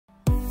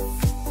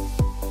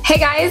Hey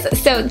guys,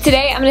 so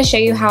today I'm going to show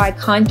you how I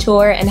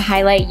contour and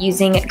highlight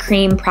using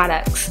cream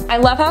products. I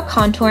love how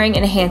contouring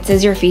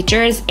enhances your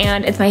features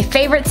and it's my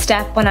favorite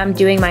step when I'm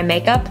doing my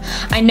makeup.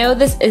 I know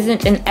this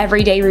isn't an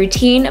everyday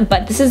routine,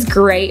 but this is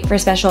great for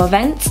special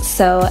events,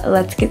 so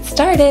let's get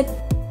started.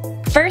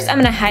 First, I'm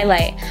going to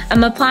highlight.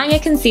 I'm applying a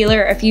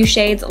concealer a few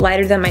shades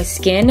lighter than my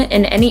skin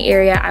in any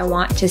area I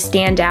want to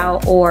stand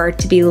out or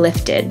to be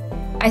lifted.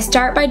 I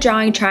start by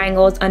drawing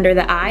triangles under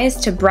the eyes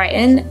to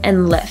brighten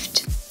and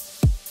lift.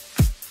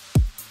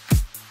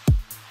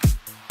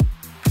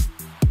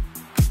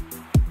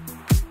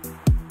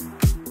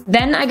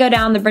 Then I go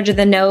down the bridge of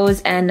the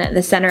nose and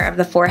the center of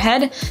the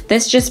forehead.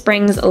 This just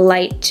brings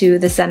light to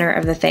the center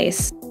of the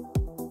face.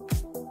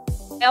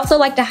 I also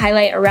like to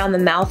highlight around the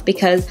mouth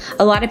because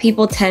a lot of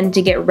people tend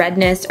to get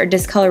redness or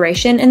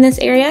discoloration in this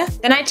area.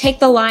 Then I take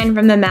the line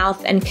from the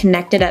mouth and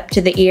connect it up to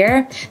the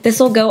ear.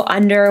 This will go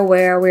under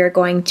where we're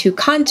going to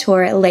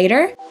contour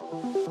later.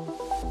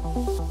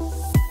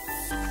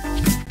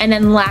 And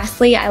then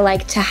lastly, I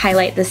like to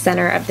highlight the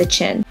center of the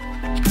chin.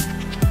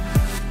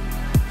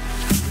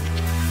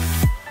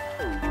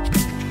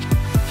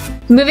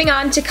 Moving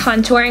on to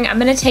contouring, I'm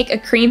going to take a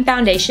cream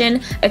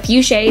foundation a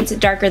few shades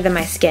darker than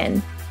my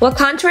skin. What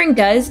contouring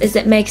does is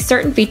it makes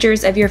certain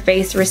features of your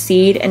face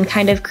recede and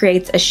kind of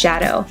creates a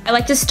shadow. I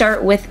like to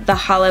start with the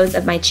hollows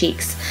of my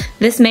cheeks.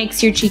 This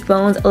makes your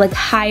cheekbones look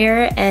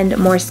higher and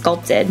more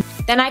sculpted.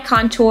 Then I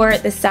contour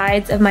the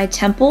sides of my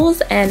temples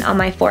and on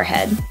my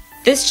forehead.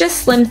 This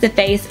just slims the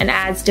face and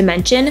adds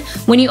dimension.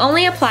 When you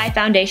only apply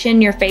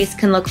foundation, your face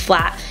can look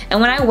flat.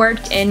 And when I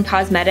worked in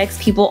cosmetics,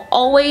 people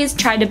always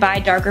tried to buy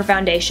darker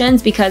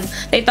foundations because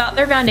they thought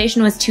their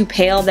foundation was too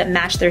pale that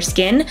matched their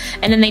skin,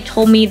 and then they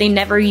told me they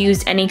never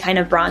used any kind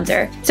of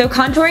bronzer. So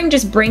contouring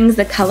just brings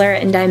the color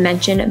and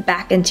dimension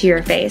back into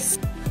your face.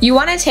 You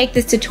want to take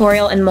this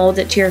tutorial and mold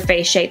it to your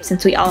face shape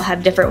since we all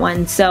have different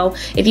ones. So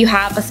if you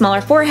have a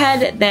smaller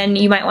forehead, then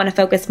you might want to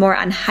focus more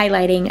on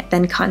highlighting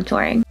than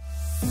contouring.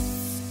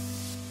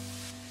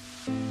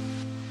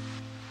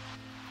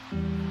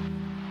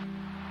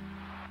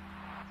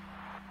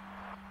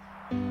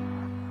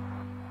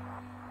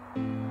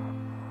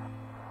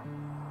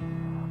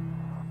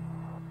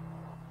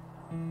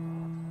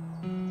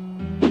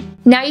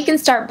 Now you can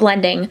start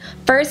blending.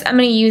 First, I'm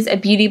going to use a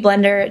beauty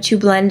blender to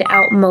blend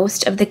out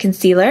most of the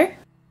concealer.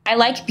 I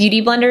like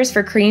beauty blenders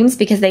for creams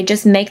because they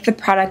just make the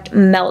product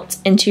melt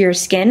into your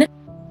skin.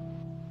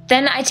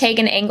 Then I take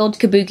an angled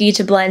kabuki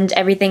to blend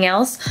everything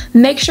else.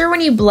 Make sure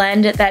when you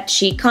blend that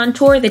cheek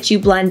contour that you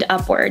blend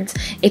upwards.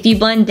 If you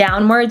blend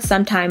downwards,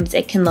 sometimes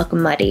it can look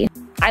muddy.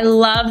 I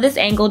love this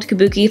angled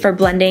kabuki for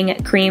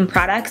blending cream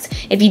products.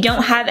 If you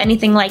don't have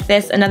anything like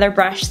this, another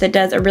brush that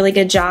does a really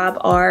good job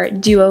are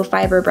duo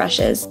fiber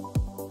brushes.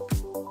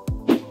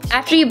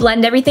 After you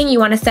blend everything, you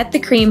want to set the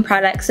cream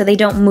products so they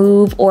don't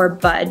move or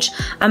budge.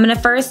 I'm going to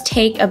first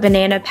take a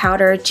banana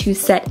powder to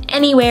set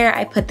anywhere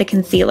I put the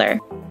concealer.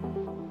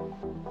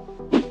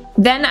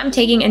 Then I'm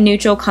taking a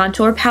neutral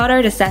contour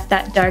powder to set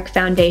that dark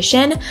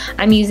foundation.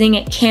 I'm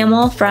using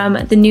Camel from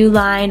the new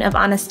line of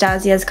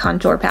Anastasia's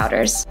contour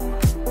powders.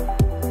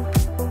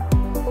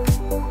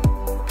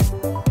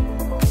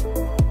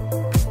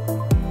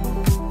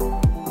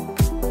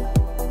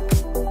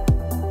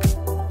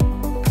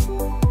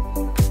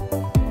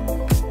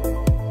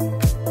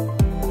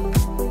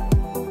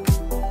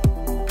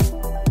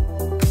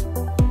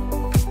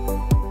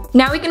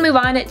 Now we can move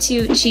on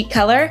to cheek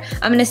color.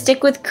 I'm going to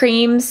stick with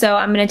cream, so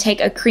I'm going to take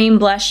a cream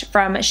blush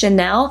from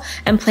Chanel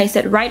and place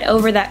it right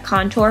over that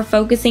contour,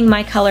 focusing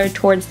my color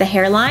towards the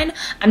hairline.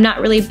 I'm not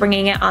really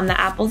bringing it on the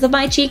apples of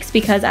my cheeks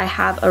because I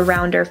have a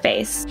rounder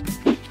face.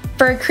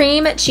 For a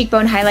cream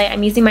cheekbone highlight,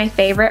 I'm using my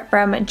favorite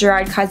from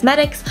Gerard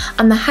Cosmetics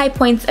on the high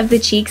points of the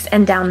cheeks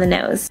and down the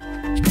nose.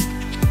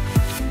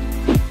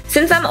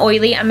 Since I'm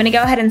oily, I'm going to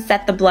go ahead and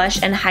set the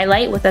blush and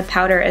highlight with a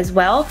powder as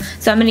well.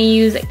 So I'm going to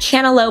use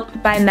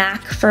Cantaloupe by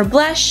MAC for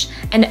blush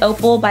and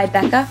Opal by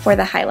Becca for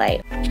the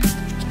highlight.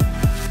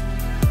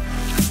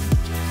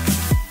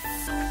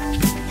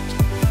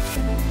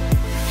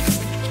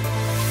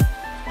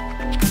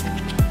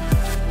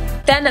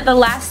 Then the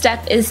last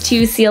step is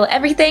to seal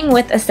everything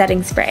with a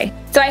setting spray.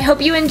 So I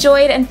hope you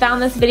enjoyed and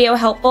found this video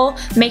helpful.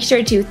 Make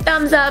sure to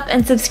thumbs up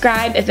and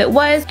subscribe if it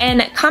was,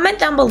 and comment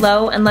down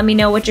below and let me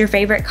know what your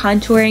favorite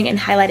contouring and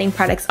highlighting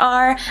products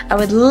are. I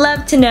would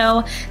love to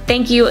know.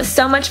 Thank you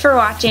so much for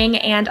watching,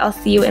 and I'll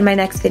see you in my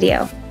next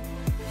video.